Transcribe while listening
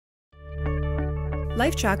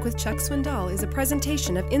Life Track with Chuck Swindoll is a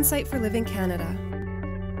presentation of Insight for Living Canada.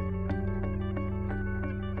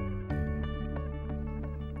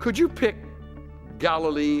 Could you pick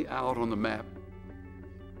Galilee out on the map?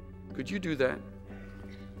 Could you do that?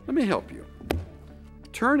 Let me help you.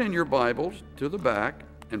 Turn in your Bibles to the back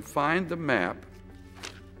and find the map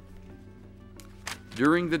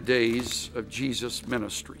during the days of Jesus'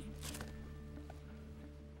 ministry.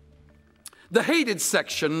 The hated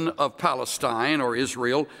section of Palestine or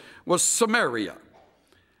Israel was Samaria.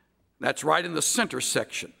 That's right in the center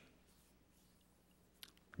section.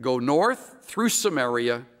 Go north through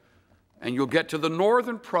Samaria and you'll get to the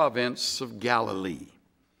northern province of Galilee.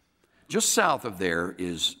 Just south of there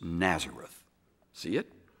is Nazareth. See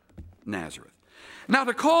it? Nazareth. Now,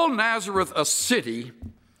 to call Nazareth a city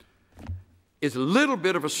is a little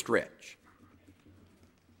bit of a stretch.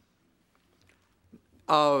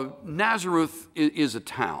 Nazareth is a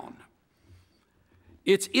town.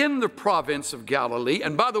 It's in the province of Galilee.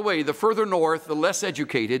 And by the way, the further north, the less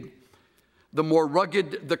educated, the more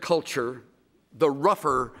rugged the culture, the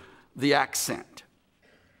rougher the accent.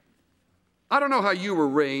 I don't know how you were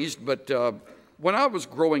raised, but when I was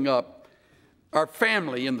growing up, our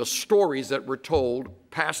family and the stories that were told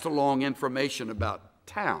passed along information about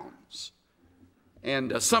towns.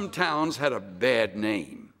 And some towns had a bad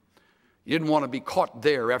name. You didn't want to be caught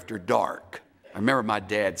there after dark. I remember my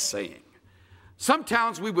dad saying. Some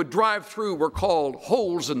towns we would drive through were called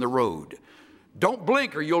holes in the road. Don't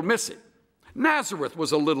blink or you'll miss it. Nazareth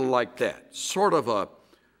was a little like that, sort of a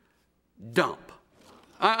dump.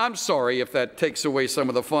 I'm sorry if that takes away some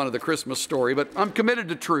of the fun of the Christmas story, but I'm committed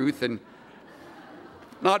to truth, and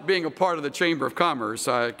not being a part of the Chamber of Commerce,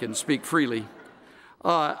 I can speak freely.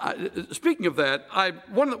 Speaking of that,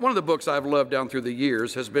 one of the books I've loved down through the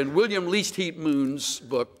years has been William Least Heat Moon's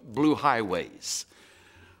book, Blue Highways.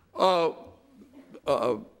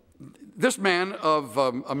 This man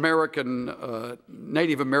of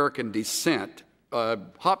Native American descent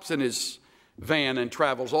hops in his van and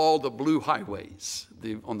travels all the blue highways.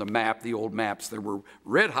 On the map, the old maps, there were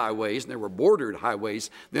red highways and there were bordered highways.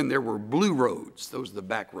 Then there were blue roads. Those are the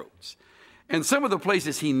back roads. And some of the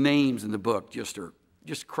places he names in the book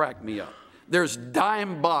just crack me up. There's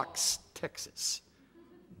Dime Box, Texas.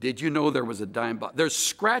 Did you know there was a Dime Box? There's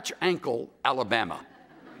Scratch Ankle, Alabama.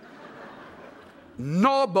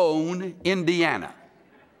 Gnawbone, Indiana.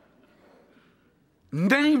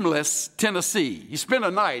 Nameless, Tennessee. He spent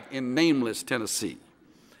a night in Nameless, Tennessee.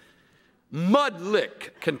 Mud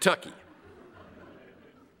Lick, Kentucky.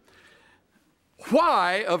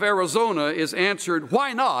 Why of Arizona is answered,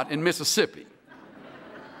 why not in Mississippi?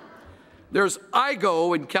 There's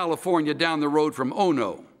Igo in California down the road from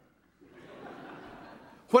Ono.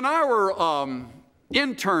 When our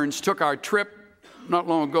interns took our trip not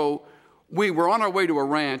long ago, we were on our way to a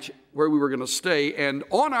ranch where we were going to stay, and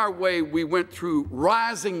on our way we went through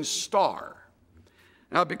Rising Star.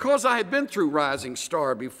 Now, because I had been through Rising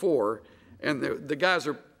Star before, and the guys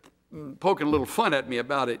are poking a little fun at me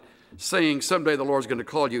about it, saying someday the Lord's going to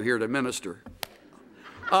call you here to minister.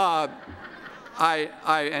 I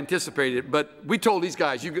anticipated it, but we told these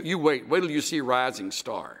guys, you wait till you see Rising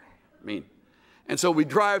Star. And so we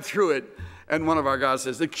drive through it, and one of our guys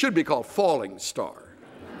says, it should be called Falling Star,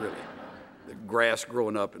 really. The grass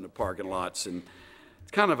growing up in the parking lots, and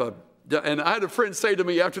it's kind of and I had a friend say to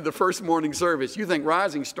me after the first morning service, you think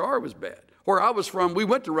Rising Star was bad? Where I was from, we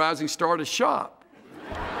went to Rising Star to shop.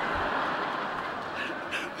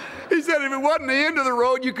 He said if it wasn't the end of the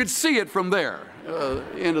road, you could see it from there,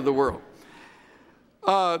 end of the world.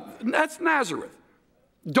 That's Nazareth.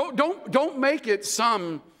 Don't make it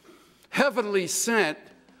some heavenly sent,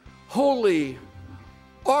 holy,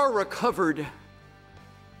 aura-covered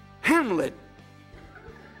hamlet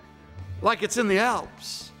like it's in the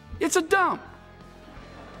Alps. It's a dump.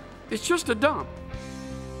 It's just a dump.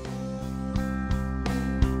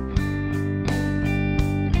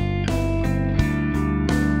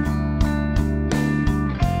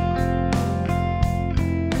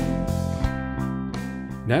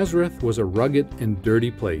 Nazareth was a rugged and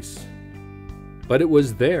dirty place, but it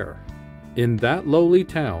was there, in that lowly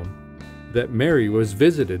town, that Mary was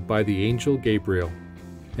visited by the angel Gabriel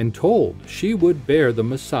and told she would bear the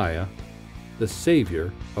Messiah, the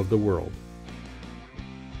Savior of the world.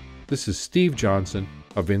 This is Steve Johnson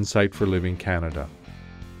of Insight for Living Canada.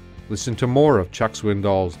 Listen to more of Chuck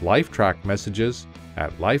Swindoll's Life Track messages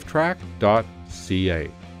at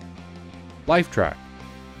lifetrack.ca. Life Track,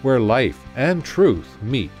 where life and truth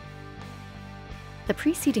meet. The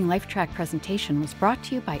preceding Life Track presentation was brought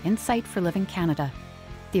to you by Insight for Living Canada.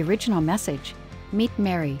 The original message, Meet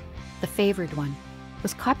Mary, the Favored One,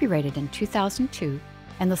 was copyrighted in 2002,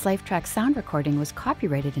 and this LifeTrack sound recording was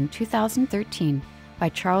copyrighted in 2013 by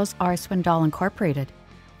Charles R. Swindoll Incorporated.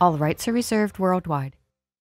 All rights are reserved worldwide.